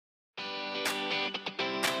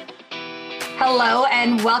Hello,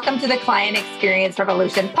 and welcome to the Client Experience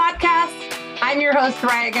Revolution podcast. I'm your host,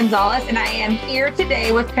 Raya Gonzalez, and I am here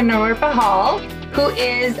today with Kanur Pahal, who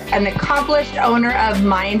is an accomplished owner of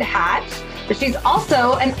Mind Hatch, but she's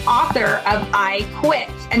also an author of I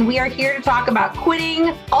Quit. And we are here to talk about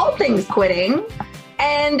quitting, all things quitting,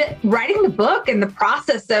 and writing the book and the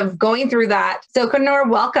process of going through that. So Kanur,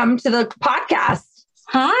 welcome to the podcast.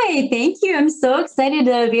 Hi, thank you. I'm so excited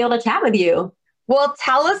to be able to chat with you. Well,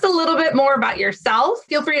 tell us a little bit more about yourself.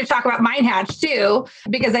 Feel free to talk about Mind Hatch too,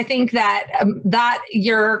 because I think that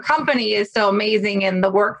your company is so amazing in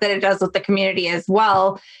the work that it does with the community as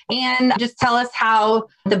well. And just tell us how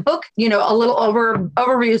the book, a little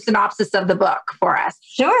overview synopsis of the book for us.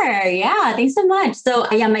 Sure. Yeah. Thanks so much. So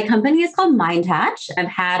my company is called Mind Hatch. I've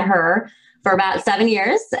had her for about 7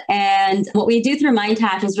 years. And what we do through Mind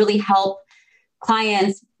Hatch is really help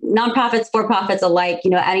clients, nonprofits, for-profits alike,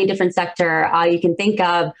 any different sector you can think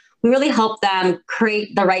of. We really help them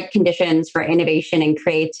create the right conditions for innovation and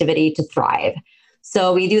creativity to thrive.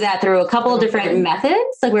 So we do that through a couple of different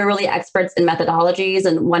methods. Like we're really experts in methodologies.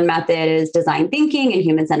 And one method is design thinking and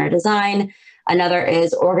human-centered design. Another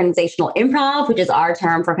is organizational improv, which is our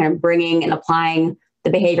term for kind of bringing and applying the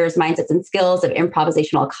behaviors, mindsets, and skills of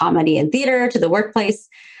improvisational comedy and theater to the workplace.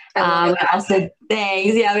 We also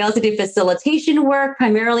do facilitation work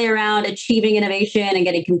primarily around achieving innovation and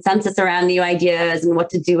getting consensus around new ideas and what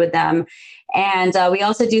to do with them. And we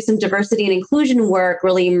also do some diversity and inclusion work,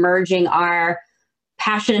 really merging our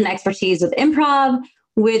passion and expertise with improv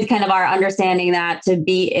with kind of our understanding that to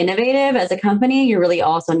be innovative as a company, you really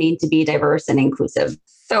also need to be diverse and inclusive.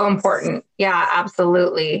 So important. Yeah,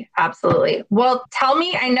 absolutely. Absolutely. Well, tell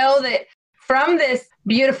me, I know that from this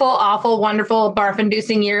beautiful, awful, wonderful,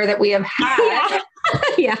 barf-inducing year that we have had,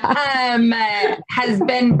 has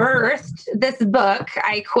been birthed this book,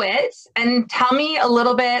 I Quit. And tell me a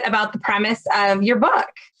little bit about the premise of your book.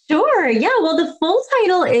 Sure. Yeah. Well, the full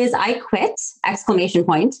title is I Quit, !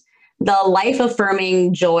 The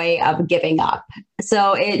life-affirming joy of giving up.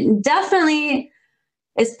 So it definitely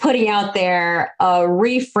is putting out there a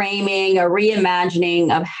reframing, a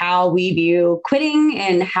reimagining of how we view quitting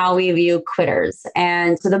and how we view quitters.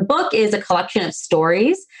 And so the book is a collection of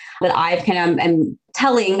stories that I've kind of am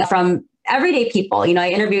telling from everyday people. I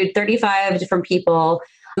interviewed 35 different people,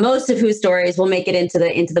 most of whose stories will make it into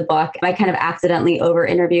the book. I kind of accidentally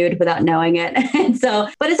over-interviewed without knowing it.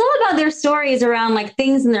 But it's all about their stories around like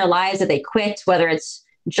things in their lives that they quit, whether it's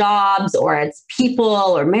jobs or it's people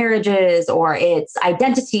or marriages or it's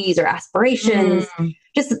identities or aspirations,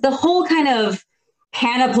 just the whole kind of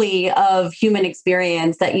panoply of human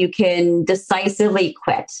experience that you can decisively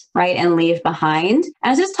quit, right, and leave behind. And I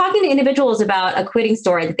was just talking to individuals about a quitting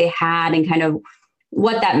story that they had and kind of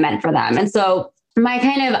what that meant for them. And so my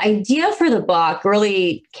kind of idea for the book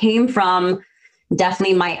really came from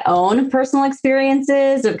definitely my own personal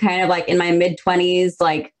experiences of kind of like in my mid-20s,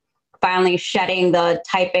 like finally shedding the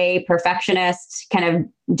type A perfectionist, kind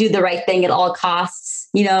of do the right thing at all costs,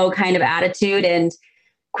 kind of attitude and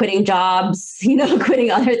quitting jobs, quitting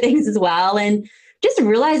other things as well. And just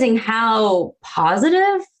realizing how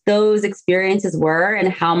positive those experiences were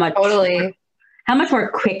and how much more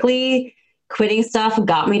quickly quitting stuff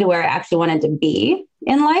got me to where I actually wanted to be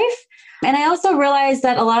in life. And I also realized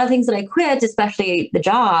that a lot of things that I quit, especially the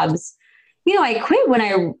jobs, I quit when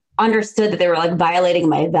I understood that they were like violating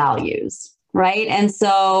my values, right? And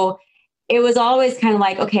so it was always kind of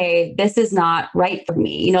like, okay, this is not right for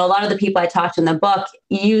me. A lot of the people I talked to in the book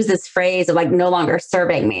use this phrase of like no longer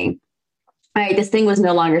serving me, right? This thing was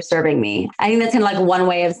no longer serving me. I think that's kind of like one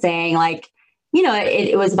way of saying like,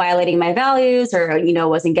 it was violating my values or,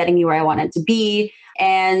 wasn't getting me where I wanted to be.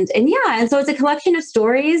 And so it's a collection of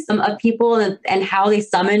stories of people and how they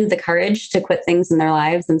summoned the courage to quit things in their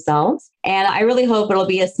lives themselves. And I really hope it'll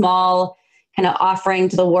be a small kind of offering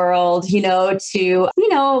to the world, to,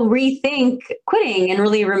 rethink quitting and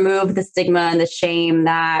really remove the stigma and the shame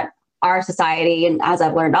that our society, and as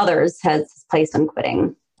I've learned others, has placed on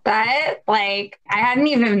quitting. I hadn't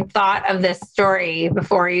even thought of this story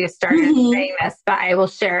before you started saying this, but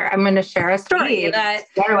I'm going to share a story that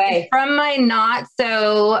is from my not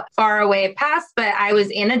so far away past, but I was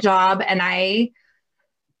in a job and I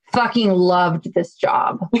fucking loved this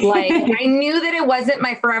job. Like I knew that it wasn't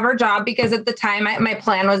my forever job because at the time my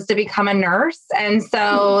plan was to become a nurse. And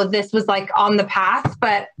so this was like on the path,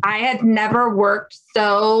 but I had never worked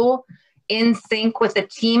so in sync with a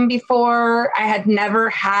team before. I had never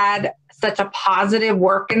had such a positive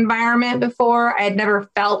work environment before. I had never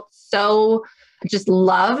felt so just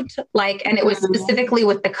loved, like, and it was specifically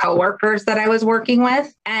with the coworkers that I was working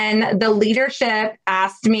with. And the leadership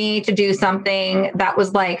asked me to do something that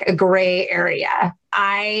was like a gray area.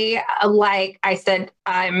 I said,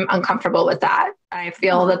 I'm uncomfortable with that. I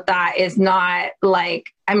feel that is not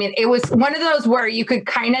like, I mean, it was one of those where you could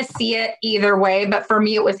kind of see it either way, but for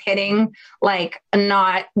me, it was hitting like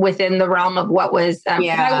not within the realm of what was,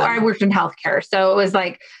 I worked in healthcare. So it was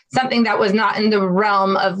like something that was not in the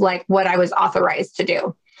realm of like what I was authorized to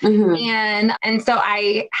do. And so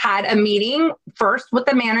I had a meeting first with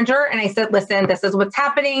the manager and I said, listen, this is what's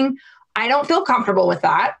happening. I don't feel comfortable with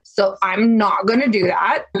that. So I'm not going to do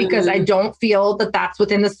that because I don't feel that that's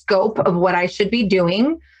within the scope of what I should be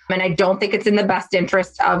doing. And I don't think it's in the best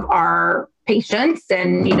interest of our patients.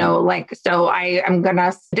 And, so I am going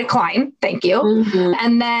to decline. Thank you.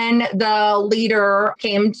 And then the leader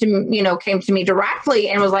came to me directly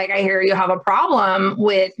and was like, I hear you have a problem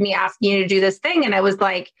with me asking you to do this thing. And I was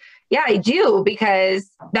like, yeah, I do, because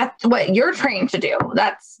that's what you're trained to do.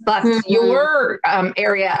 That's your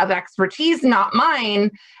area of expertise, not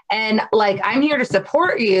mine. And like, I'm here to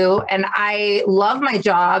support you and I love my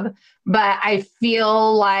job, but I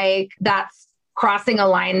feel like that's crossing a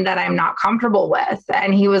line that I'm not comfortable with.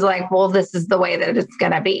 And he was like, well, this is the way that it's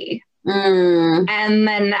going to be. And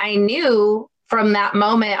then I knew from that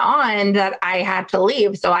moment on that I had to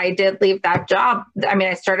leave. So I did leave that job. I mean,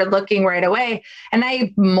 I started looking right away and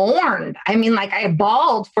I mourned. I mean, like I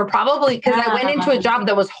bawled for probably because I went into a job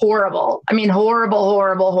that was horrible. I mean,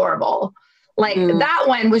 horrible. Like that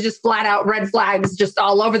one was just flat out red flags just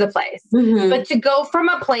all over the place. But to go from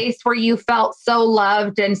a place where you felt so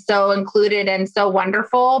loved and so included and so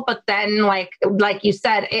wonderful, but then like you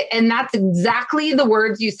said, and that's exactly the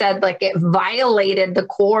words you said, like it violated the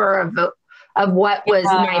core of what was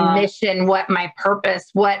my mission, what my purpose,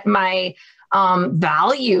 what my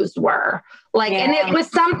values were. Like, and it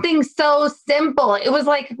was something so simple. It was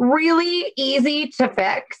like really easy to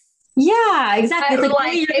fix. Yeah, exactly. It's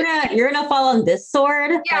like really, you're gonna fall on this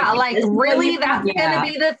sword. Yeah, like really that's gonna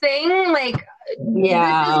be the thing. Like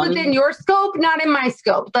this is within your scope, not in my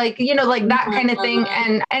scope. Like, like that kind of thing.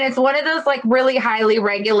 And it's one of those like really highly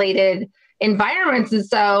regulated environments. And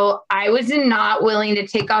so I was not willing to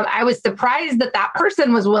take on, I was surprised that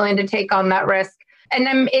person was willing to take on that risk. And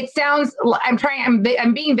then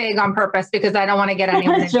I'm being vague on purpose because I don't want to get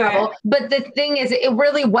anyone in trouble. But the thing is, it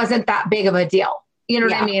really wasn't that big of a deal. You know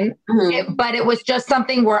what I mean? But it was just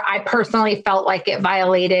something where I personally felt like it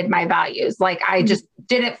violated my values. Like I just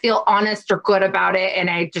didn't feel honest or good about it. And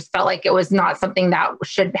I just felt like it was not something that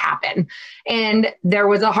should happen. And there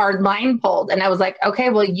was a hard line pulled. And I was like, okay,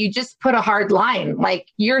 well, you just put a hard line. Like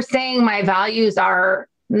you're saying my values are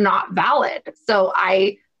not valid. So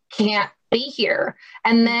I can't be here.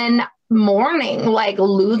 And then mourning, like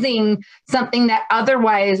losing something that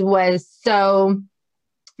otherwise was so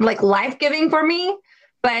like life-giving for me,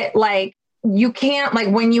 but like you can't, like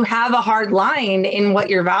when you have a hard line in what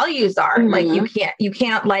your values are, like you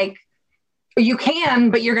can't like, you can,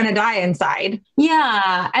 but you're going to die inside.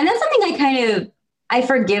 Yeah. And that's something I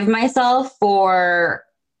forgive myself for.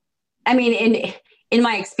 I mean, in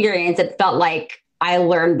my experience, it felt like I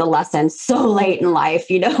learned the lesson so late in life,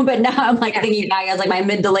 but now I'm like thinking back as like my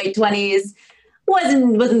mid to late 20s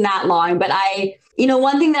wasn't that long, but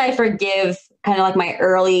one thing that I forgive kind of like my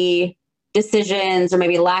early decisions or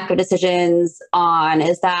maybe lack of decisions on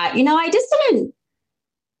is that, I just didn't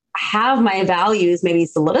have my values maybe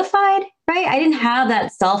solidified, right? I didn't have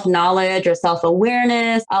that self-knowledge or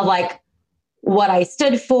self-awareness of like what I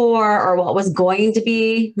stood for or what was going to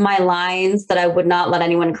be my lines that I would not let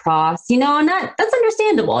anyone cross, and that's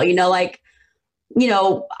understandable, and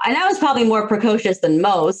I was probably more precocious than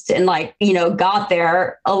most and got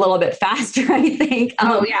there a little bit faster, I think.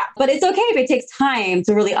 But it's okay if it takes time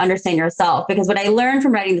to really understand yourself, because what I learned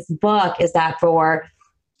from writing this book is that for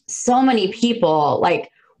so many people,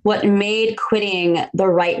 like what made quitting the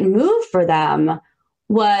right move for them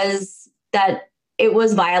was that it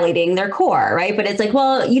was violating their core, right? But it's like,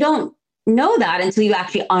 well, you don't know that until you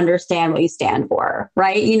actually understand what you stand for,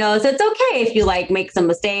 right? So it's okay if you make some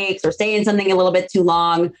mistakes or stay in something a little bit too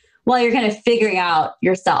long while you're kind of figuring out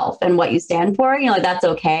yourself and what you stand for, that's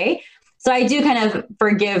okay. So I do kind of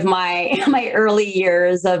forgive my early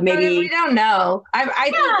years of maybe. We don't know.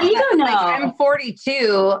 I think you don't know. I'm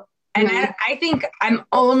 42 and I think I'm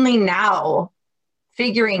only now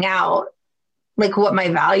figuring out like what my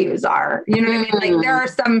values are. You know what I mean? Like there are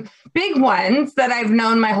some big ones that I've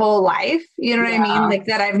known my whole life, you know what I mean? Like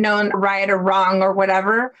that I've known right or wrong or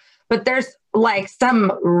whatever. but there's like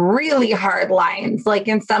some really hard lines, like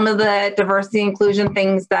in some of the diversity inclusion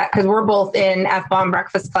things that, because we're both in F-Bomb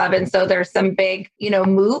Breakfast Club. And so there's some big,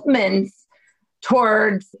 movements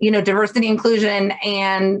towards, diversity, inclusion,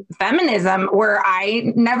 and feminism where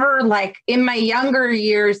I never, like in my younger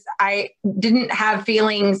years, I didn't have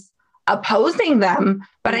feelings opposing them,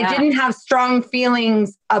 but I didn't have strong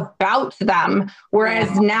feelings about them.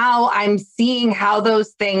 Whereas now I'm seeing how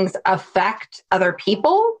those things affect other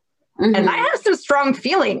people. Mm-hmm. And I have some strong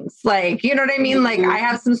feelings, like, you know what I mean? Like I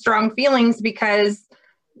have some strong feelings because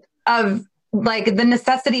of like the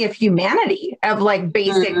necessity of humanity, of like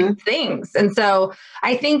basic things. And so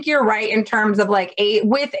I think you're right in terms of like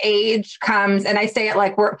with age comes, and I say it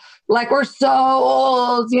like we're so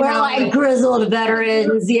old, we're like grizzled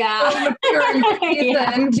veterans. Yeah.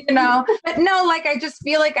 Seasoned, but no, like, I just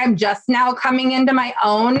feel like I'm just now coming into my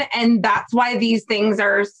own. And that's why these things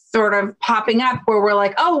are sort of popping up where we're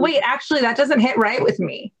like, oh wait, actually that doesn't hit right with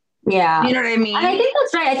me. Yeah. You know what I mean? And I think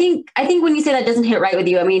that's right. I think when you say that doesn't hit right with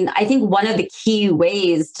you, I mean, I think one of the key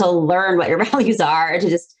ways to learn what your values are to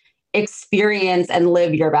just experience and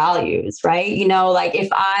live your values, right? Like if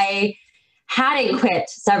I hadn't quit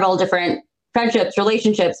several different friendships,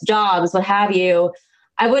 relationships, jobs, what have you,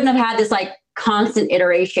 I wouldn't have had this like constant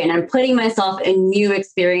iteration and putting myself in new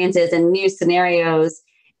experiences and new scenarios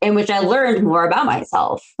in which I learned more about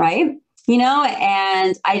myself, right?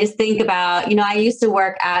 And I just think about, I used to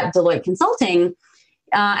work at Deloitte Consulting,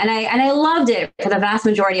 and I loved it for the vast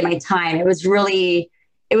majority of my time. It was really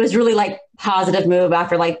like positive move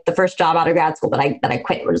after like the first job out of grad school that I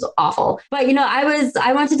quit, which was awful. But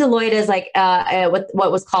I went to Deloitte as like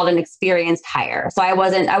what was called an experienced hire. So I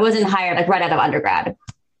wasn't hired like right out of undergrad,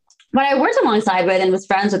 but I worked alongside with and was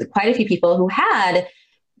friends with quite a few people who had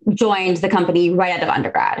joined the company right out of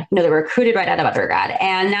undergrad. They were recruited right out of undergrad.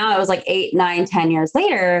 And now it was like 8, 9, 10 years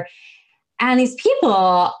later. And these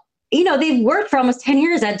people, they've worked for almost 10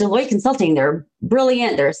 years at Deloitte Consulting. They're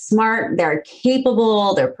brilliant, they're smart, they're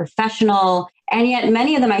capable, they're professional. And yet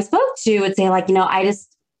many of them I spoke to would say like,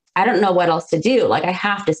 I don't know what else to do. Like I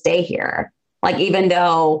have to stay here. Like, even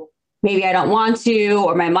though maybe I don't want to,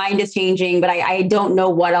 or my mind is changing, but I don't know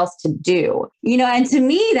what else to do. And to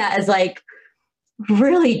me, that is like,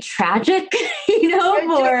 really tragic, I was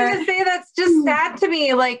going to say that's just sad to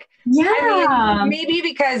me. Like, I mean, maybe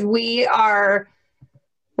because we are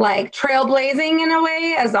like trailblazing in a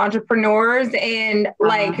way as entrepreneurs, and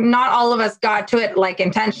like not all of us got to it like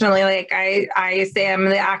intentionally. Like I say I'm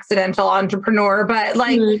the accidental entrepreneur, but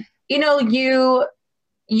like,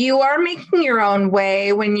 you are making your own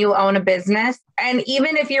way when you own a business. And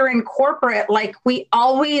even if you're in corporate, like we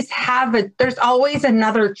always there's always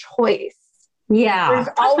another choice. Yeah. There's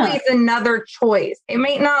always another choice. It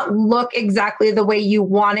may not look exactly the way you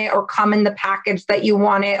want it or come in the package that you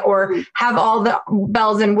want it or have all the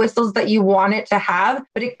bells and whistles that you want it to have,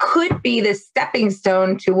 but it could be the stepping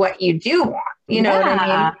stone to what you do want. You know what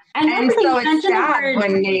I mean? And so it's sad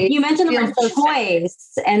when you mentioned the word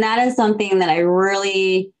choice. And that is something that I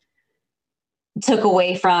really took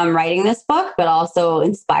away from writing this book, but also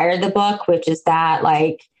inspired the book, which is that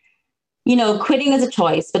like, quitting is a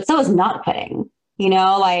choice, but so is not quitting,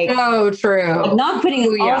 so true. Like not quitting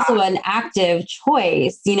is also an active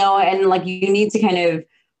choice, and like you need to kind of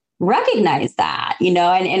recognize that,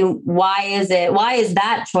 and why is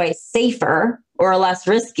that choice safer or less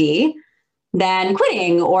risky than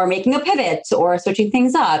quitting or making a pivot or switching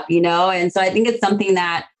things up, And so I think it's something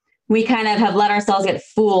that we kind of have let ourselves get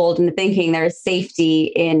fooled into thinking there's safety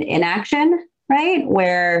in inaction, right?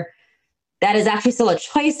 Where that is actually still a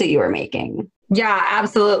choice that you are making. Yeah,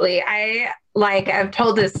 absolutely. I've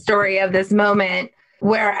told this story of this moment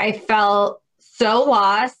where I felt so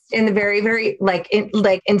lost in the very, very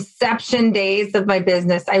inception days of my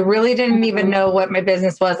business. I really didn't even know what my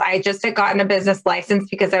business was. I just had gotten a business license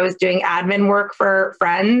because I was doing admin work for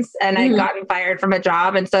friends and I'd gotten fired from a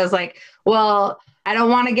job. And so I was like, well, I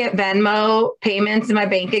don't want to get Venmo payments in my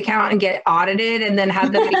bank account and get audited and then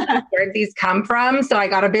have them where these come from. So I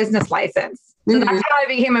got a business license. So that's how I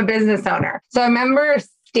became a business owner. So I remember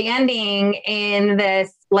standing in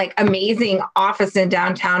this like amazing office in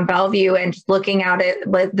downtown Bellevue and just looking out at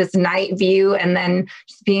like this night view and then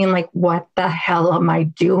just being like, what the hell am I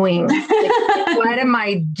doing? Like, what am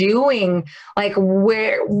I doing? Like,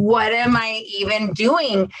 what am I even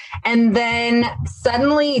doing? And then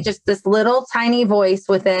suddenly just this little tiny voice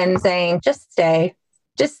within saying, just stay.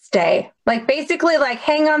 Like basically like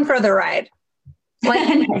hang on for the ride.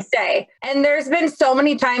 Like stay. And there's been so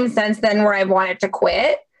many times since then where I've wanted to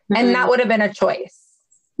quit and that would have been a choice.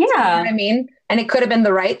 Yeah. You know what I mean? And it could have been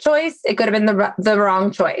the right choice. It could have been the wrong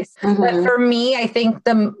choice. But for me, I think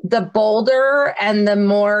the bolder and the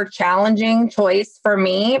more challenging choice for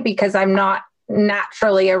me, because I'm not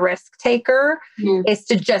naturally a risk taker, is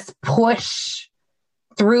to just push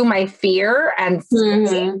through my fear and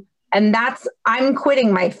and I'm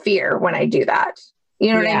quitting my fear when I do that.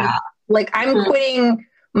 You know what I mean? Like I'm quitting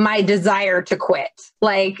my desire to quit.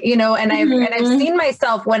 Like, you know, and I've seen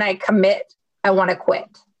myself when I commit, I want to quit.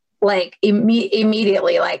 Like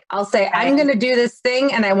immediately, like I'll say, I'm going to do this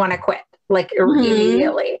thing and I want to quit, like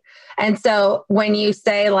immediately. And so when you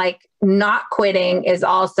say like not quitting is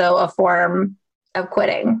also a form of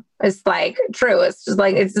quitting, it's like true. It's just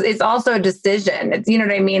like, it's also a decision. It's, you know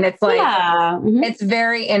what I mean? It's like, it's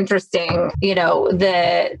very interesting, you know,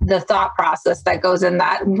 the thought process that goes in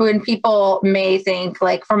that, when people may think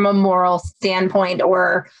like from a moral standpoint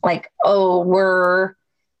or like, oh, we're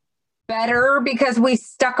better because we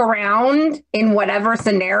stuck around in whatever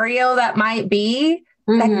scenario that might be.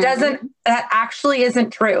 That actually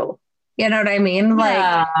isn't true. You know what I mean?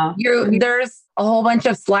 Like there's a whole bunch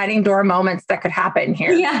of sliding door moments that could happen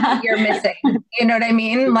here. You're missing, you know what I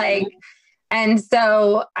mean? Like, and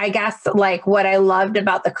so I guess like what I loved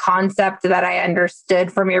about the concept that I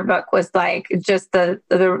understood from your book was like just the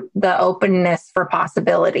openness for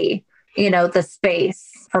possibility, you know, the space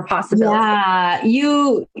for possibility. Yeah,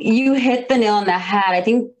 you hit the nail on the head. I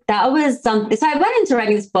think that was something. So I went into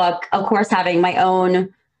writing this book, of course, having my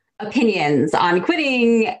own opinions on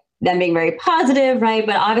quitting, them being very positive, right?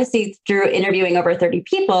 But obviously through interviewing over 30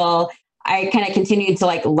 people, I kind of continued to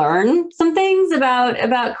like learn some things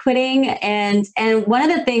about quitting. And one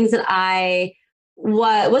of the things that I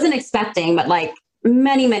wasn't expecting, but like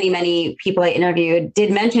many people I interviewed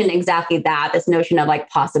did mention exactly that, this notion of like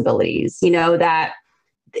possibilities, you know, that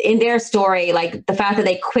in their story, like the fact that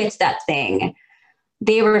they quit that thing,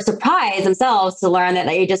 they were surprised themselves to learn that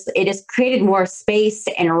it just created more space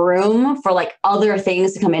and room for like other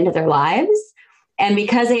things to come into their lives. And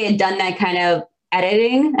because they had done that kind of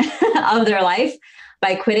editing of their life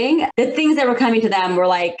by quitting, the things that were coming to them were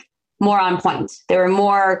like more on point. They were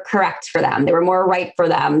more correct for them. They were more right for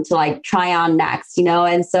them to like try on next, you know?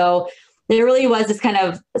 And so there really was this kind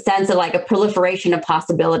of sense of like a proliferation of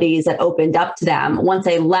possibilities that opened up to them once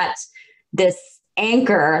they let this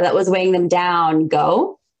anchor that was weighing them down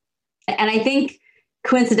go. And I think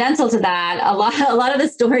coincidental to that, a lot of the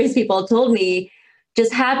stories people told me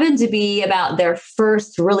just happened to be about their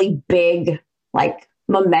first really big, like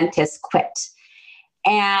momentous quit.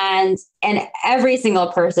 And every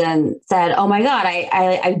single person said, oh my God,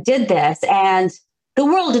 I did this and the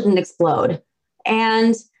world didn't explode.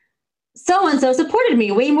 And so-and-so supported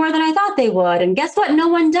me way more than I thought they would. And guess what? No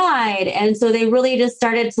one died. And so they really just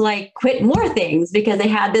started to like quit more things because they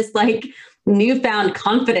had this like newfound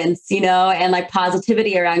confidence, you know, and like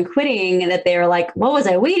positivity around quitting, and that they were like, what was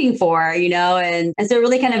I waiting for? You know? And so it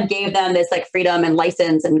really kind of gave them this like freedom and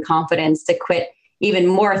license and confidence to quit even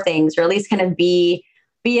more things, or at least kind of be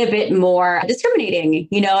a bit more discriminating,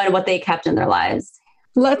 you know, in what they kept in their lives.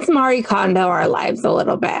 Let's Marie Kondo our lives a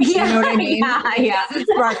little bit. You know what I mean? Yeah.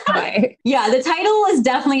 Yeah, the title is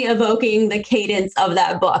definitely evoking the cadence of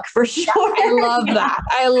that book for sure.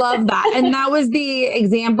 I love that. And that was the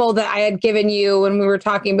example that I had given you when we were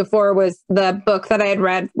talking before, was the book that I had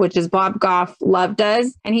read, which is Bob Goff, Love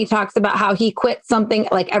Does. And he talks about how he quit something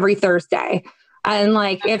like every Thursday. And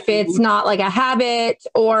like, if it's not like a habit,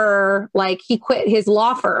 or like he quit his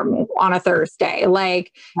law firm on a Thursday,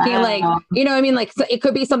 like he like, you know what I mean? Like, so it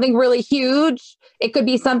could be something really huge. It could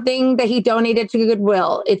be something that he donated to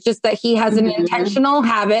Goodwill. It's just that he has an intentional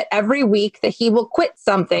habit every week that he will quit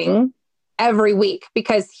something every week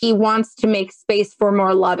because he wants to make space for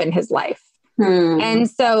more love in his life. And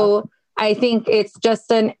so I think it's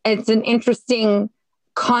an interesting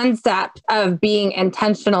concept of being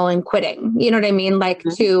intentional in quitting. You know what I mean? Like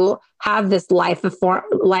to have this life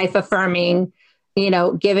affirming, you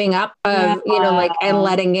know, giving up of, you know, like, and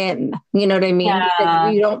letting in, you know what I mean?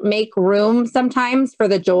 Because we don't make room sometimes for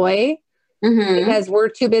the joy because we're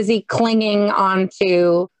too busy clinging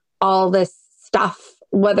onto all this stuff,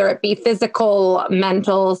 whether it be physical,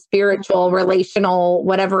 mental, spiritual, relational,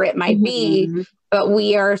 whatever it might be. But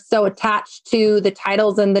we are so attached to the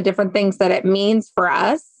titles and the different things that it means for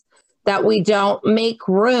us that we don't make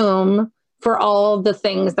room for all the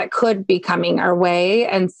things that could be coming our way.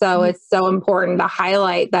 And so it's so important to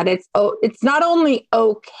highlight that it's not only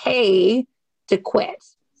okay to quit,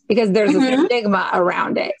 because there's a stigma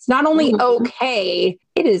around it. It's not only okay,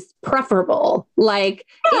 it is preferable. Like,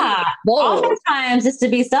 oftentimes it's to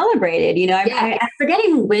be celebrated. You know, I'm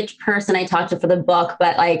forgetting which person I talked to for the book,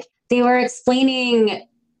 but like, they were explaining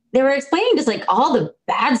they were explaining just like all the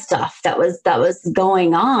bad stuff that was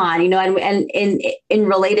going on, and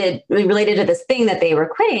related to this thing that they were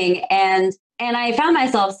quitting. And I found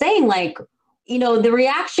myself saying like, the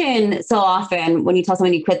reaction so often when you tell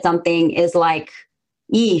someone you quit something is like,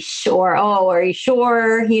 yeesh, or, oh, are you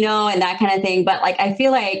sure? And that kind of thing. But like, I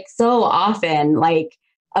feel like so often, like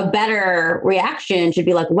a better reaction should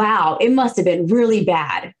be like, wow, it must have been really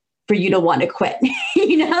bad for you to want to quit,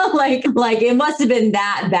 like it must have been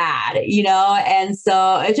that bad, And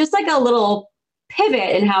so it's just like a little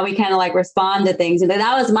pivot in how we kind of like respond to things. And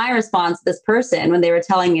that was my response to this person when they were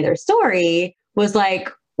telling me their story was like,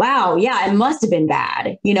 wow, yeah, it must have been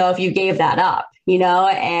bad, if you gave that up,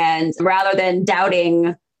 and rather than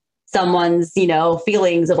doubting someone's,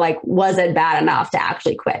 feelings of like, was it bad enough to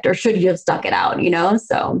actually quit, or should you have stuck it out,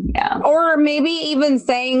 So, yeah. Or maybe even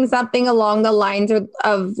saying something along the lines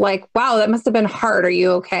of like, wow, that must have been hard. Are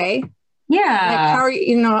you okay? Yeah. Like, how are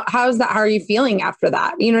you, how's that? How are you feeling after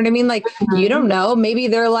that? You know what I mean? Like, you don't know. Maybe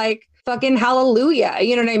they're like, fucking hallelujah.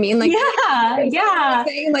 You know what I mean? Like, yeah.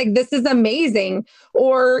 Saying like, this is amazing.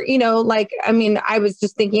 Or, I was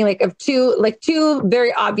just thinking like of two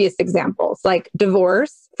very obvious examples, like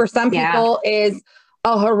divorce for some people is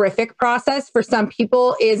a horrific process. For some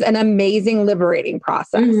people is an amazing, liberating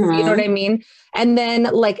process. You know what I mean? And then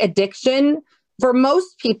like addiction, for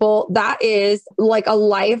most people, that is like a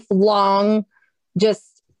lifelong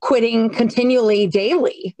just quitting continually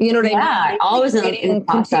daily. You know what I mean? Always in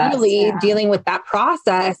continually dealing with that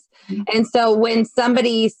process. And so when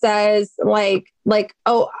somebody says like,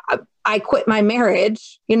 oh, I quit my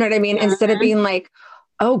marriage, you know what I mean? Instead of being like,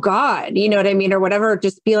 oh God, you know what I mean? Or whatever,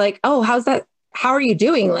 just be like, oh, how's that? How are you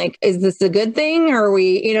doing? Like, is this a good thing? Or are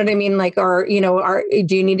we, you know what I mean? Like, or,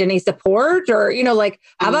 do you need any support? Or, like,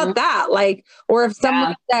 how about that? Like, or if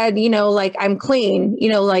someone said, like, I'm clean,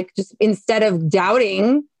 like just instead of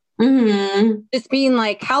doubting, just being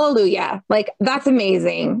like, hallelujah, like, that's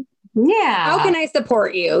amazing. Yeah. How can I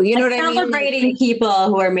support you? You know what I mean? Celebrating people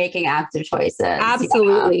who are making active choices.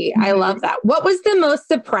 Absolutely. Yeah. I love that. What was the most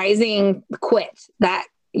surprising quit that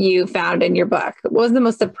you found in your book? What was the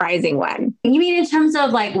most surprising one? You mean in terms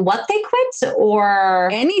of like what they quit or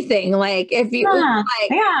anything? Like if you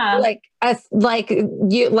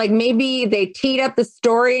maybe they teed up the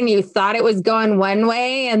story and you thought it was going one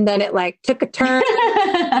way and then it like took a turn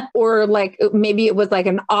or like maybe it was like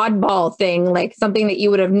an oddball thing, like something that you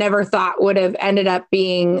would have never thought would have ended up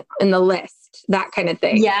being in the list. That kind of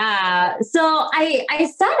thing. Yeah. So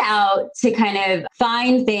I set out to kind of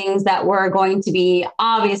find things that were going to be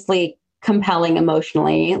obviously compelling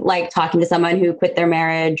emotionally, like talking to someone who quit their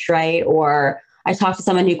marriage, right? Or I talked to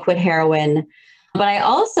someone who quit heroin. But I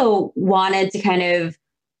also wanted to kind of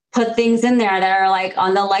put things in there that are like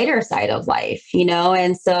on the lighter side of life,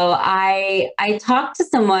 And so I talked to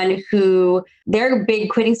someone who their big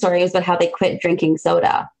quitting story is about how they quit drinking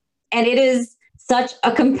soda. And it is such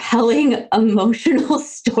a compelling emotional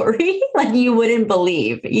story, like you wouldn't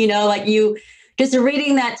believe, like you just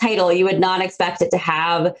reading that title, you would not expect it to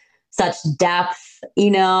have such depth,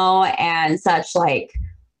 and such like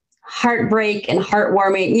heartbreak and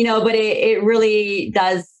heartwarming, but it really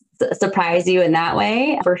does surprise you in that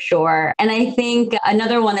way for sure. And I think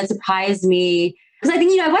another one that surprised me, because I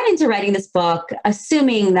think, I went into writing this book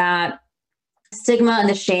assuming that stigma and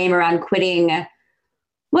the shame around quitting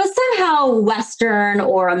was somehow Western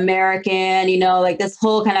or American, like this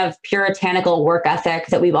whole kind of puritanical work ethic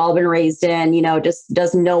that we've all been raised in, just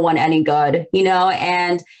does no one any good,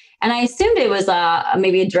 and I assumed it was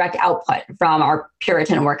maybe a direct output from our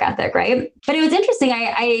Puritan work ethic, right? But it was interesting.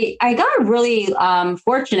 I got really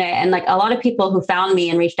fortunate, and like a lot of people who found me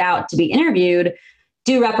and reached out to be interviewed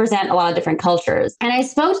do represent a lot of different cultures. And I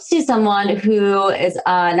spoke to someone who is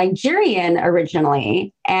Nigerian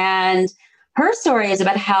originally, and her story is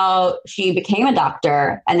about how she became a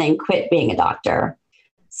doctor and then quit being a doctor.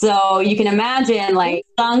 So you can imagine like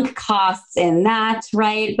sunk costs in that,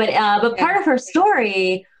 right? But part of her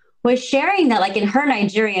story was sharing that like in her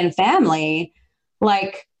Nigerian family,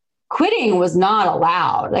 like quitting was not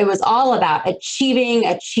allowed. It was all about achieving.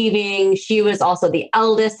 She was also the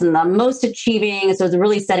eldest and the most achieving. So it was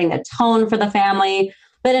really setting the tone for the family.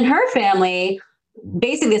 But in her family,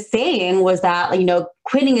 basically the saying was that,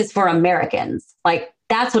 quitting is for Americans. Like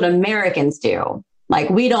that's what Americans do. Like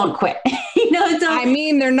we don't quit, So, I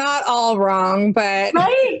mean, they're not all wrong, but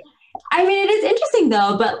right. I mean, it is interesting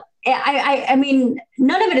though, but I mean,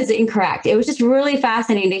 none of it is incorrect. It was just really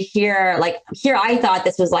fascinating to hear, like here, I thought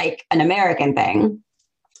this was like an American thing,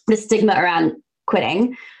 the stigma around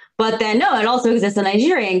quitting. But then, no, it also exists in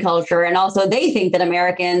Nigerian culture. And also they think that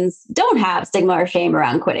Americans don't have stigma or shame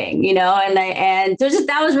around quitting, and so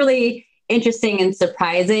that was really interesting and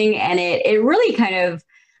surprising. And it really kind of,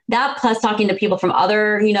 that plus talking to people from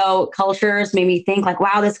other, cultures made me think like,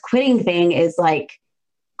 wow, this quitting thing is like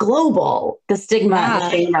global, the stigma, the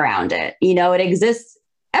shame around it, it exists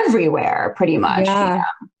everywhere pretty much. Yeah.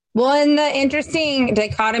 Well, and the interesting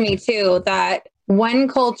dichotomy too, that one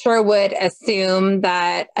culture would assume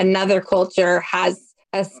that another culture has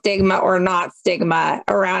a stigma or not stigma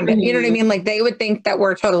around it. You know what I mean? Like they would think that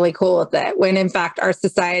we're totally cool with it when in fact our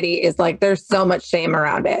society is like, there's so much shame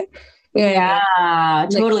around it.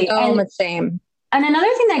 Totally. So much shame. And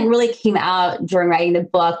another thing that really came out during writing the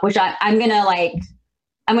book, which I'm going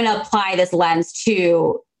to apply this lens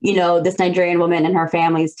to, this Nigerian woman and her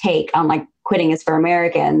family's take on like quitting is for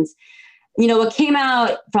Americans. What came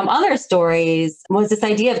out from other stories was this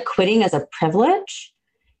idea of quitting as a privilege,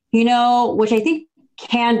 which I think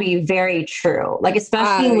can be very true. Like,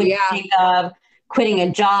 especially when you think of quitting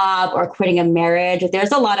a job or quitting a marriage,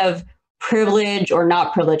 there's a lot of privilege or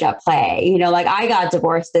not privilege at play. Like I got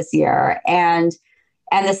divorced this year, and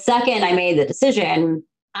the second I made the decision,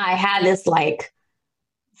 I had this like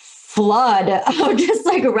flood of just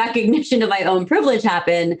like recognition of my own privilege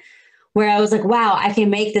happen, where I was like, wow, I can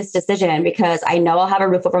make this decision because I know I'll have a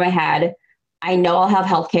roof over my head. I know I'll have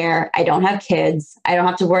healthcare. I don't have kids. I don't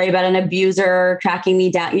have to worry about an abuser tracking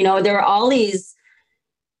me down. There are all these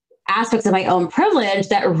aspects of my own privilege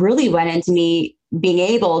that really went into me being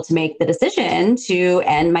able to make the decision to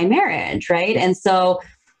end my marriage, right? And so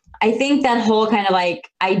I think that whole kind of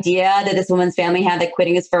like idea that this woman's family had that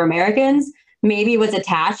quitting is for Americans maybe was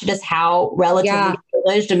attached to just how relatively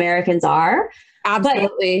privileged Americans are.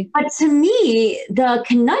 Absolutely. But to me, the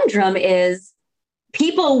conundrum is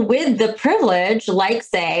people with the privilege, like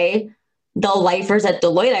say the lifers at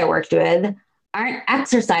Deloitte I worked with, aren't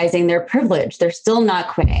exercising their privilege. They're still not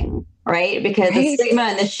quitting, right? Because the stigma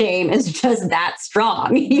and the shame is just that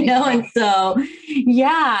strong, And so,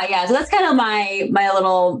 So that's kind of my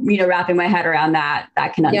little, wrapping my head around that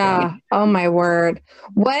conundrum. Yeah. Oh my word.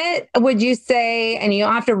 What would you say? And you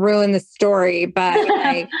don't have to ruin the story, but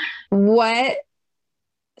like, what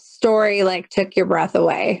story like took your breath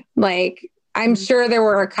away? Like, I'm sure there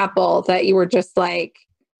were a couple that you were just like,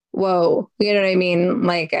 whoa, you know what I mean?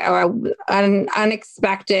 Like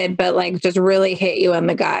unexpected, but like just really hit you in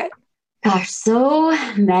the gut. Gosh, so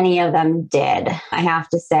many of them did, I have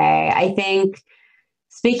to say. I think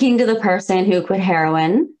speaking to the person who quit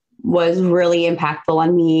heroin was really impactful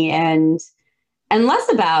on me, and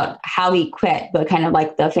less about how he quit, but kind of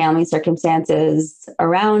like the family circumstances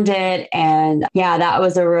around it. And that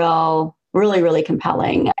was a really, really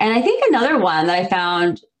compelling. And I think another one that I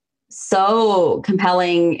found so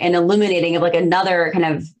compelling and illuminating of like another kind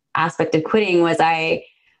of aspect of quitting was I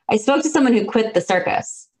spoke to someone who quit the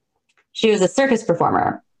circus. She was a circus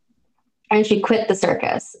performer and she quit the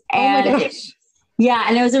circus. And oh my gosh.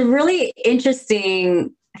 And it was a really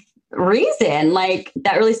interesting reason, like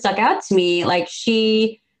that really stuck out to me. Like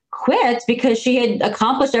she quit because she had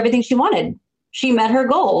accomplished everything she wanted. She met her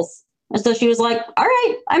goals. And so she was like, all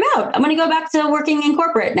right, I'm out. I'm going to go back to working in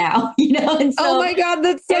corporate now, And so oh my God,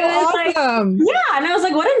 that's so awesome. Like, and I was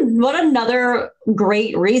like, what another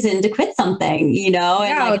great reason to quit something, and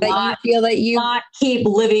like that you feel that you not keep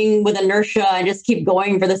living with inertia and just keep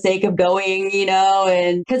going for the sake of going,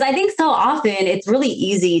 and because I think so often it's really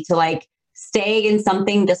easy to like stay in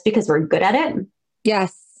something just because we're good at it.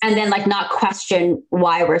 Yes. And then like not question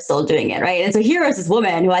why we're still doing it. Right. And so here was this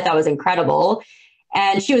woman who I thought was incredible.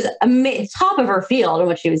 And she was top of her field in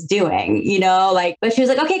what she was doing, but she was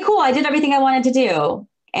like, okay, cool. I did everything I wanted to do.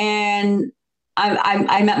 And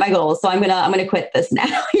I met my goals. So I'm going to quit this now,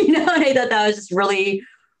 And I thought that was just really,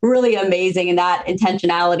 really amazing. And that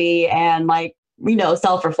intentionality and like,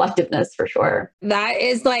 self-reflectiveness for sure. That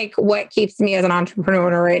is like what keeps me as an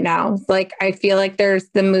entrepreneur right now. Like, I feel like there's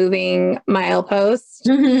the moving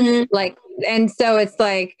milepost, like, and so it's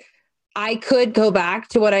like, I could go back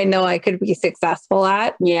to what I know I could be successful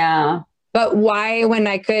at. Yeah. But why, when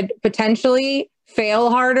I could potentially fail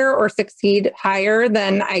harder or succeed higher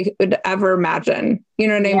than I could ever imagine? You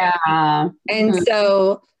know what I mean? And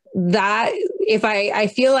so that if I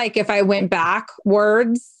feel like if I went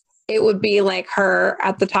backwards, it would be like her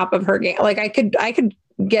at the top of her game. Like I could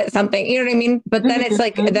get something, you know what I mean? But then it's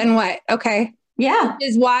like, then what? Okay. Yeah.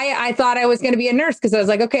 Is why I thought I was going to be a nurse. Cause I was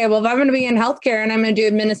like, okay, well, if I'm going to be in healthcare and I'm going to do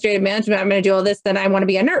administrative management, I'm going to do all this, then I want to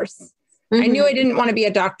be a nurse. I knew I didn't want to be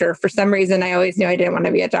a doctor. For some reason, I always knew I didn't want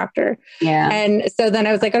to be a doctor. Yeah. And so then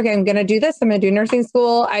I was like, okay, I'm going to do this. I'm going to do nursing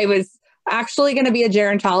school. I actually going to be a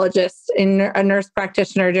gerontologist, a nurse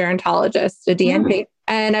practitioner gerontologist, a DNP.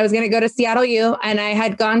 And I was going to go to Seattle U, and I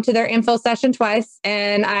had gone to their info session twice,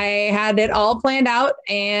 and I had it all planned out,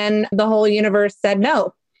 and the whole universe said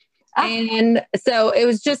no. And so it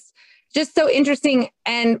was just so interesting,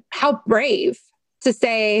 and how brave to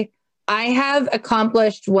say, I have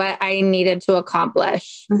accomplished what I needed to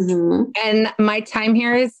accomplish. And my time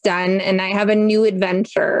here is done, and I have a new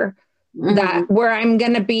adventure that where I'm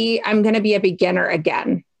going to be a beginner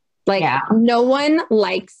again. Like no one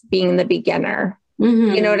likes being the beginner.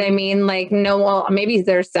 You know what I mean? Like, well, maybe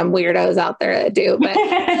there's some weirdos out there that do, but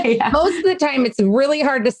most of the time it's really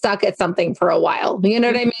hard to suck at something for a while. You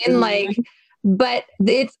know what I mean? Like, but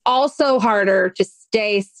it's also harder to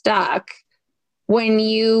stay stuck when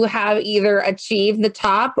you have either achieved the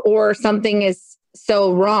top or something is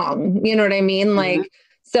so wrong. You know what I mean? Like,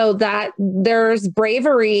 so that there's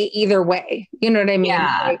bravery either way. You know what I mean?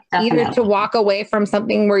 Yeah, like either to walk away from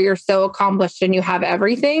something where you're so accomplished and you have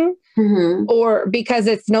everything, or because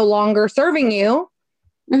it's no longer serving you,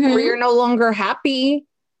 or you're no longer happy,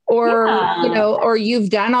 or, or you've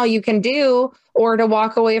done all you can do, or to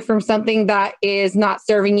walk away from something that is not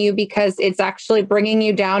serving you because it's actually bringing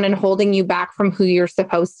you down and holding you back from who you're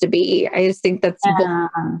supposed to be. I just think that's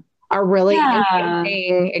are really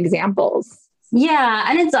interesting examples. Yeah.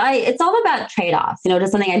 And it's all about trade-offs.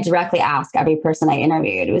 Just something I directly ask every person I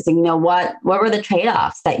interviewed. It was, what were the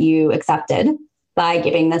trade-offs that you accepted by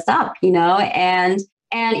giving this up, and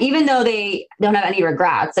even though they don't have any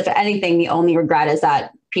regrets, if anything, the only regret is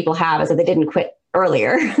that people have is that they didn't quit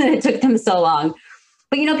earlier. It took them so long.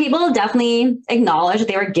 But, people definitely acknowledge that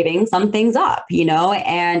they were giving some things up,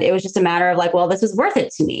 and it was just a matter of like, well, this was worth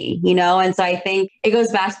it to me, and so I think it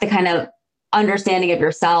goes back to the kind of understanding of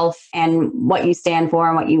yourself and what you stand for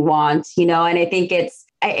and what you want, and I think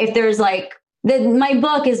if there's like, my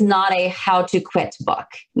book is not a how to quit book,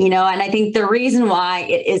 and I think the reason why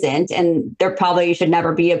it isn't, and there probably should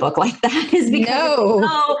never be a book like that, is because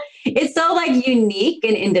it's so like unique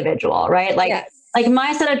and individual, right? Like, like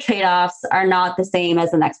my set of trade-offs are not the same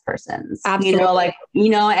as the next person's, Absolutely.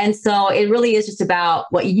 And so it really is just about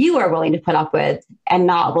what you are willing to put up with and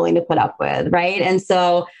not willing to put up with. Right. And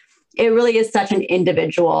so it really is such an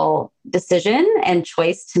individual decision and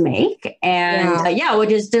choice to make. And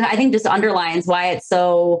which is, I think, just underlines why it's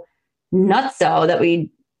so nutso that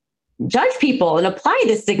we judge people and apply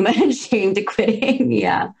this stigma and shame to quitting.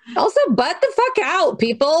 Also, butt the fuck out,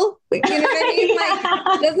 people. You know what I mean? Like,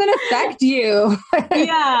 it doesn't affect you.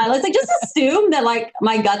 Let's like just assume that like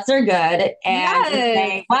my guts are good and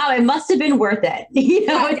say, wow, it must have been worth it.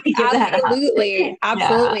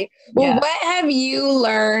 Absolutely. Well, what have you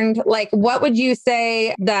learned? Like, what would you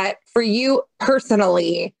say that for you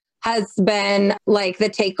personally has been like the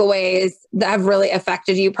takeaways that have really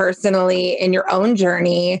affected you personally in your own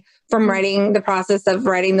journey from the process of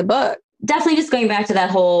writing the book? Definitely just going back to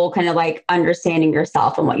that whole kind of like understanding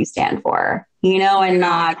yourself and what you stand for, and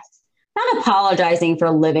not apologizing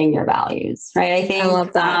for living your values. Right. I think I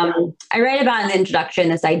love that. I write about in the introduction,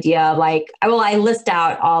 this idea of like, I list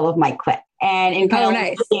out all of my quit. And in kind of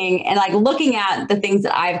looking at the things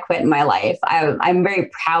that I've quit in my life, I'm very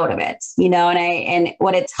proud of it, and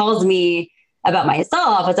what it tells me about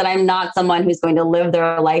myself is that I'm not someone who's going to live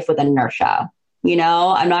their life with inertia.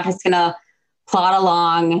 I'm not just going to plod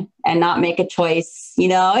along and not make a choice,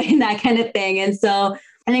 and that kind of thing. And so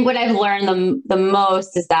I think what I've learned the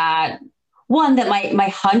most is that one, that my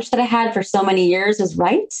hunch that I had for so many years was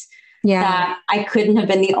right. That I couldn't have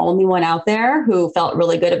been the only one out there who felt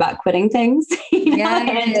really good about quitting things,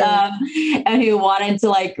 and who wanted to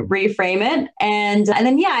like reframe it. And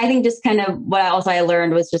then, I think just kind of what I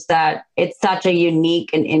learned was just that it's such a unique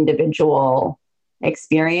and individual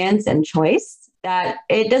experience and choice that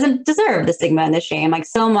it doesn't deserve the stigma and the shame. Like,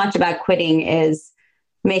 so much about quitting is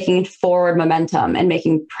making forward momentum and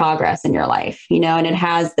making progress in your life, and it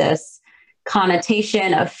has this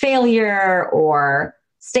connotation of failure or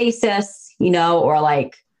stasis, or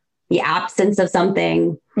like the absence of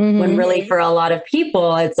something, when really for a lot of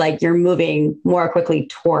people, it's like you're moving more quickly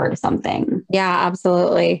toward something. Yeah,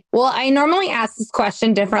 absolutely. Well, I normally ask this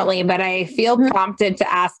question differently, but I feel prompted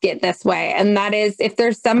to ask it this way. And that is, if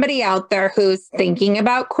there's somebody out there who's thinking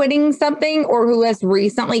about quitting something or who has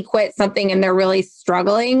recently quit something and they're really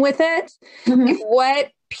struggling with it,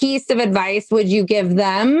 what piece of advice would you give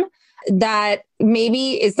them that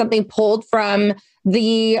maybe is something pulled from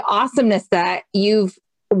the awesomeness that you've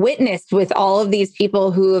witnessed with all of these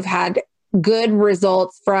people who have had good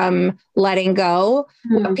results from letting go?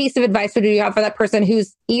 What piece of advice would you have for that person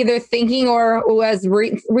who's either thinking or who has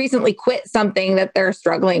recently quit something that they're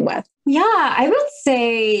struggling with? Yeah, I would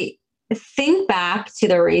say think back to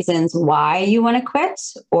the reasons why you want to quit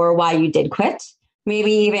or why you did quit.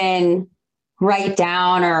 Maybe even write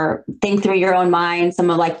down or think through your own mind some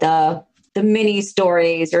of like the mini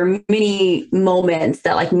stories or mini moments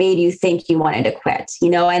that like made you think you wanted to quit, you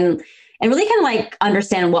know, and really kind of like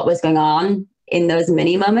understand what was going on in those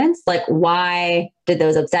mini moments. Like, why did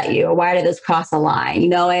those upset you? Or why did those cross the line? You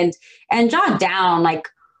know, and jot down like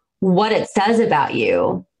what it says about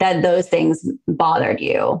you that those things bothered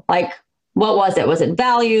you. Like, what was it? Was it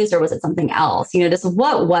values or was it something else? You know, just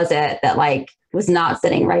what was it that like was not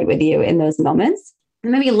sitting right with you in those moments?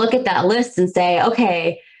 And maybe look at that list and say,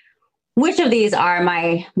 okay, which of these are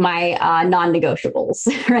my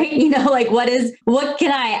non-negotiables, right? You know, like what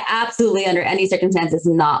can I absolutely under any circumstances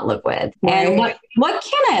not live with? Right. And what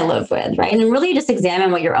can I live with, right? And really just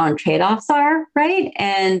examine what your own trade-offs are, right?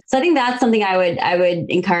 And so I think that's something I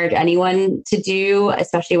would encourage anyone to do,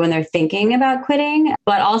 especially when they're thinking about quitting.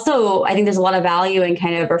 But also I think there's a lot of value in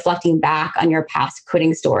kind of reflecting back on your past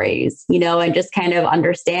quitting stories, you know, and just kind of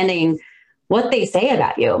understanding what they say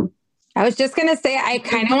about you. I was just going to say, I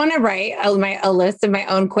kind of want to write a list of my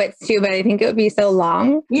own quits too, but I think it would be so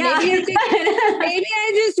long. Yeah. Maybe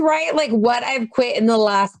I just write like what I've quit in the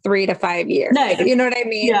last 3 to 5 years. Nice. You know what I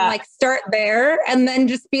mean? Yeah. Like start there and then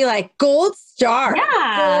just be like gold star.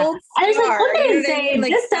 Yeah. Gold star. I was like, look at it and say,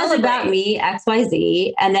 like, this says about me,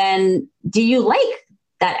 XYZ. And then do you like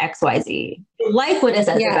that XYZ? Like what it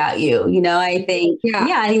says about you? You know, I think,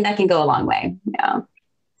 I think that can go a long way. Yeah.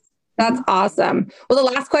 That's awesome. Well,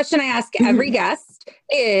 the last question I ask every guest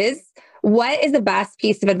is, what is the best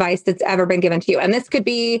piece of advice that's ever been given to you? And this could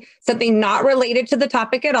be something not related to the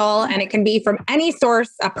topic at all. And it can be from any source,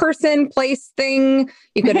 a person, place, thing.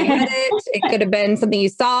 You could have read it. It could have been something you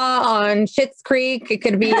saw on Schitt's Creek. It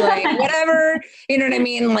could be like whatever, you know what I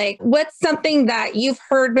mean? Like, what's something that you've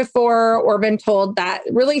heard before or been told that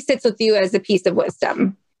really sits with you as a piece of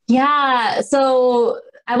wisdom? Yeah. So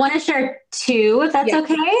I want to share 2, if that's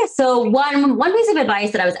okay. So one piece of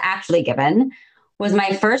advice that I was actually given was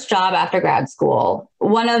my first job after grad school.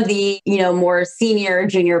 One of the, you know, more senior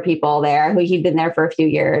junior people there, who he'd been there for a few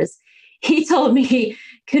years, he told me,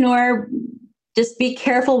 Kunor, just be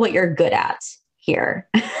careful what you're good at here.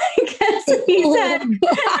 Because he said,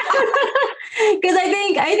 because I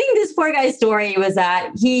think this poor guy's story was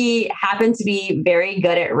that he happened to be very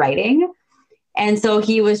good at writing. And so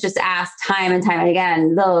he was just asked time and time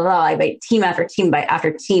again, by team after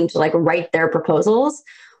team to like write their proposals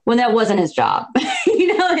when that wasn't his job,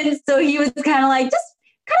 you know? And so he was kind of like, just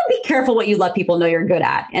kind of be careful what you let people know you're good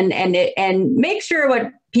at and make sure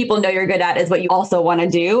what people know you're good at is what you also want to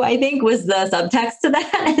do, I think was the subtext to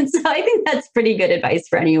that. And so I think that's pretty good advice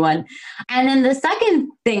for anyone. And then the second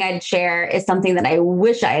thing I'd share is something that I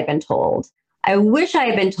wish I had been told. I wish I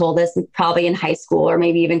had been told this probably in high school or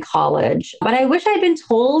maybe even college, but I wish I had been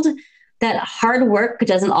told that hard work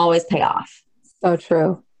doesn't always pay off. So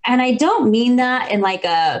true. And I don't mean that in like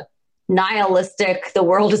a nihilistic, the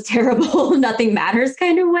world is terrible, nothing matters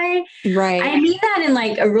kind of way. Right. I mean that in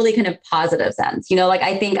like a really kind of positive sense. You know, like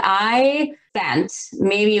I think I spent,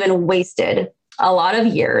 maybe even wasted a lot of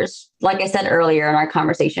years, like I said earlier in our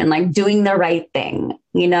conversation, like doing the right thing,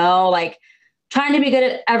 you know, like trying to be good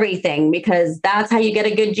at everything because that's how you get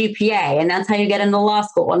a good GPA and that's how you get into law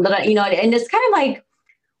school. And, you know, and it's kind of like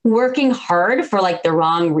working hard for like the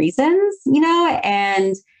wrong reasons, you know?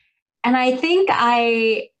 And I think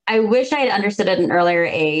I wish I had understood at an earlier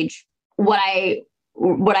age what I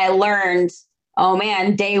learned, oh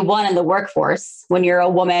man, day one in the workforce when you're a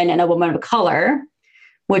woman and a woman of color,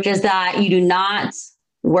 which is that you do not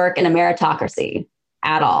work in a meritocracy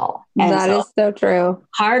at all. And that is so true.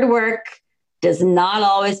 Hard work does not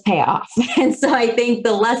always pay off. And so I think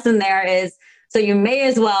the lesson there is, so you may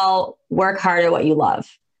as well work hard at what you love.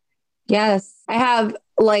 Yes. I have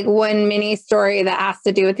like one mini story that has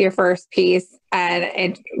to do with your first piece and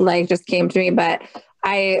it like just came to me, but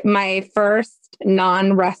my first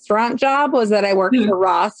non-restaurant job was that I worked for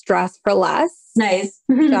Ross Dress for Less. Nice.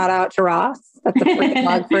 Shout out to Ross. That's a free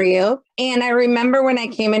plug for you. And I remember when I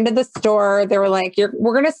came into the store, they were like,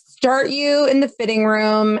 we're going to start you in the fitting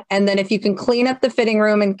room. And then if you can clean up the fitting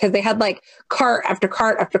room, and because they had like cart after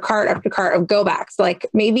cart after cart after cart of go backs, like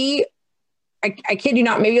maybe, I kid you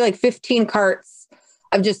not, maybe like 15 carts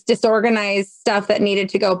of just disorganized stuff that needed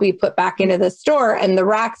to go be put back into the store. And the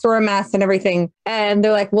racks were a mess and everything. And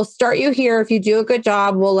they're like, we'll start you here. If you do a good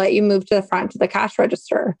job, we'll let you move to the front to the cash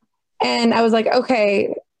register. And I was like,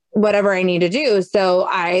 okay, whatever I need to do. So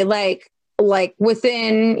I like like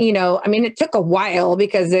within, I mean, it took a while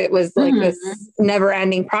because it was like this never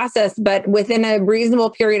ending process, but within a reasonable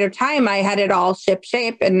period of time, I had it all ship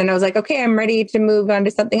shape. And then I was like, okay, I'm ready to move on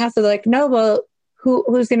to something else. So they're like, no, well,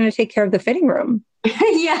 who's going to take care of the fitting room?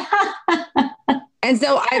 Yeah. And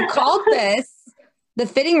so I've called this, the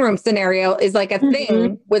fitting room scenario is like a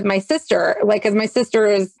thing with my sister. Like, as my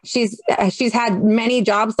sister she's had many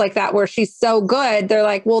jobs like that where she's so good. They're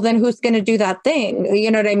like, well, then who's going to do that thing? You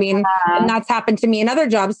know what I mean? And that's happened to me in other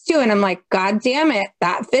jobs too. And I'm like, God damn it,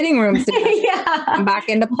 that fitting room scenario come back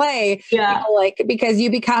into play. Yeah. Like, because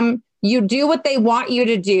you do what they want you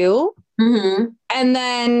to do. And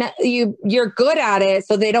then you're good at it.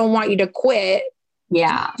 So they don't want you to quit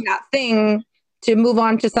that thing to move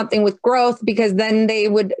on to something with growth, because then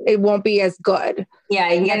it won't be as good.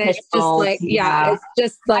 Yeah. You get it's just like, it's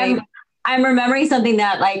just like, I'm remembering something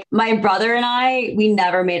that like my brother and we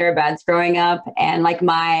never made our beds growing up. And like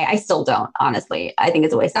I still don't, honestly. I think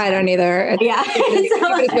it's a waste of time. I don't either.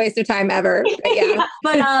 It's a waste of time ever. But yeah.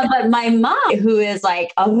 But my mom, who is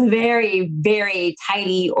like a very, very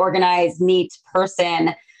tidy, organized, neat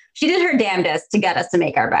person, she did her damnedest to get us to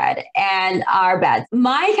make our bed and our beds.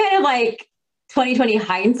 My kind of like 2020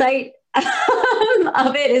 hindsight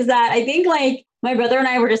of it is that I think like my brother and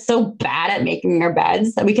I were just so bad at making our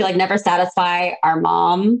beds that we could like never satisfy our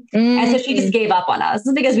mom. And so she just gave up on us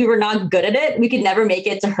because we were not good at it. We could never make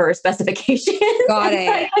it to her specifications. Got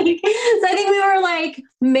it. So I think we were like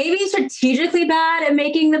maybe strategically bad at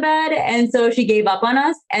making the bed. And so she gave up on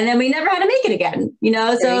us and then we never had to make it again,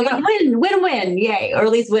 So like win, yay. Or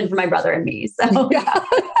at least win for my brother and me. So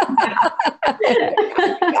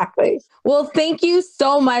Exactly. Well, thank you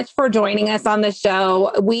so much for joining us on the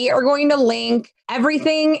show. We are going to link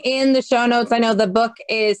everything in the show notes. I know the book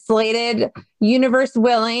is slated, universe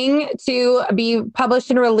willing, to be published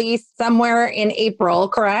and released somewhere in April,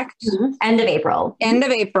 correct? End of April. End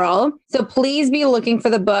of April. So please be looking for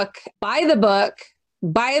the book. Buy the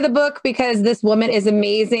book because this woman is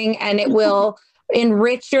amazing and it will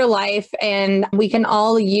enrich your life. And we can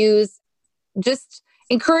all use just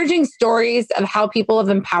encouraging stories of how people have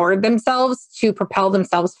empowered themselves to propel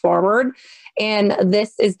themselves forward. And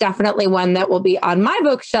this is definitely one that will be on my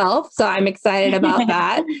bookshelf. So I'm excited about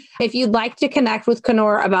that. If you'd like to connect with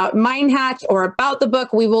Kanor about MindHatch or about the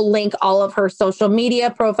book, we will link all of her social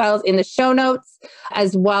media profiles in the show notes,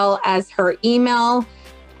 as well as her email.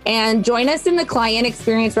 And join us in the Client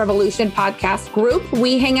Experience Revolution podcast group.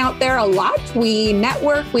 We hang out there a lot. We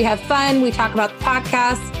network, we have fun, we talk about the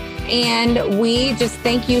podcast. And we just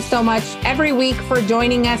thank you so much every week for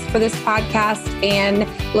joining us for this podcast and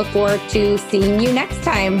look forward to seeing you next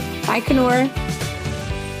time. Bye, Kanor.